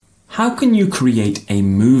How can you create a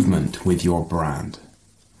movement with your brand?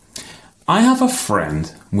 I have a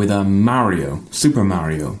friend with a Super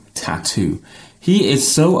Mario tattoo. He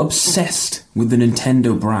is so obsessed with the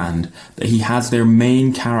Nintendo brand that he has their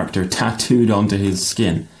main character tattooed onto his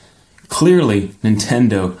skin. Clearly,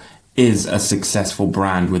 Nintendo is a successful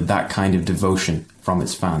brand with that kind of devotion from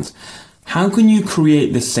its fans. How can you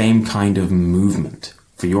create the same kind of movement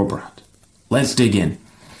for your brand? Let's dig in.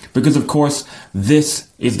 Because of course, this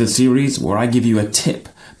is the series where I give you a tip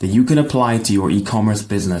that you can apply to your e-commerce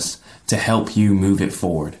business to help you move it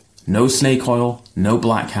forward. No snake oil, no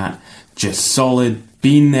black hat, just solid,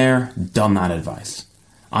 been there, done that advice.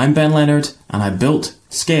 I'm Ben Leonard, and I built,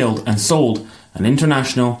 scaled, and sold an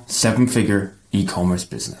international 7-figure e-commerce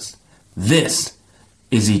business. This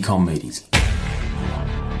is Ecom Made Easy.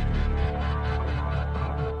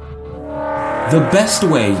 The best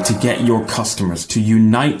way to get your customers to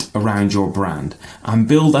unite around your brand and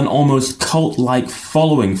build an almost cult-like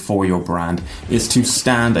following for your brand is to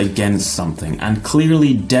stand against something and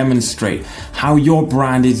clearly demonstrate how your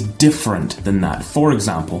brand is different than that. For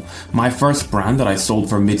example, my first brand that I sold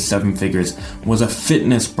for mid 7 figures was a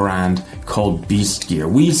fitness brand called Beast Gear.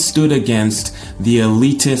 We stood against the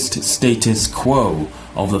elitist status quo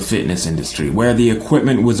of the fitness industry, where the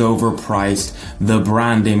equipment was overpriced, the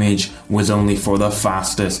brand image was only for the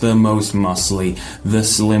fastest, the most muscly, the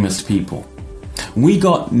slimmest people. We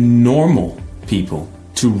got normal people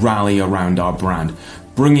to rally around our brand,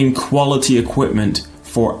 bringing quality equipment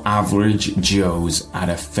for average Joes at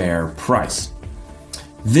a fair price.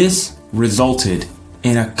 This resulted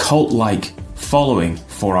in a cult-like following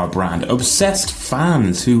for our brand, obsessed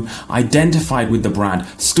fans who identified with the brand,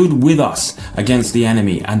 stood with us against the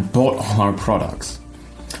enemy and bought all our products.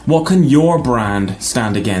 What can your brand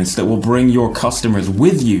stand against that will bring your customers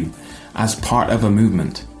with you as part of a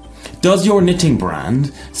movement? Does your knitting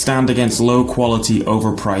brand stand against low quality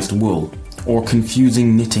overpriced wool or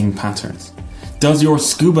confusing knitting patterns? Does your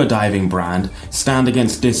scuba diving brand stand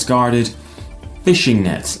against discarded fishing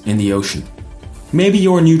nets in the ocean? Maybe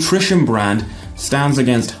your nutrition brand stands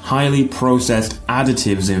against highly processed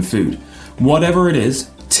additives in food. Whatever it is,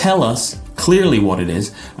 tell us clearly what it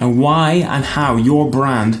is and why and how your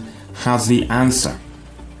brand has the answer.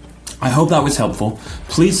 I hope that was helpful.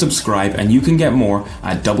 Please subscribe and you can get more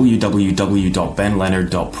at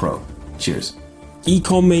www.benleonard.pro. Cheers.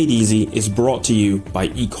 Ecom Made Easy is brought to you by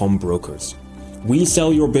Ecom Brokers. We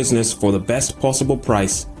sell your business for the best possible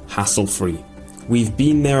price, hassle-free. We've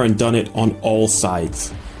been there and done it on all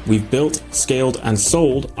sides. We've built, scaled, and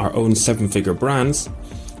sold our own 7-figure brands.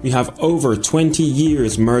 We have over 20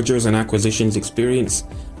 years mergers and acquisitions experience,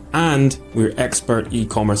 and we're expert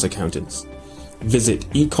e-commerce accountants. Visit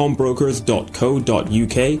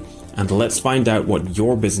ecombrokers.co.uk and let's find out what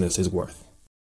your business is worth.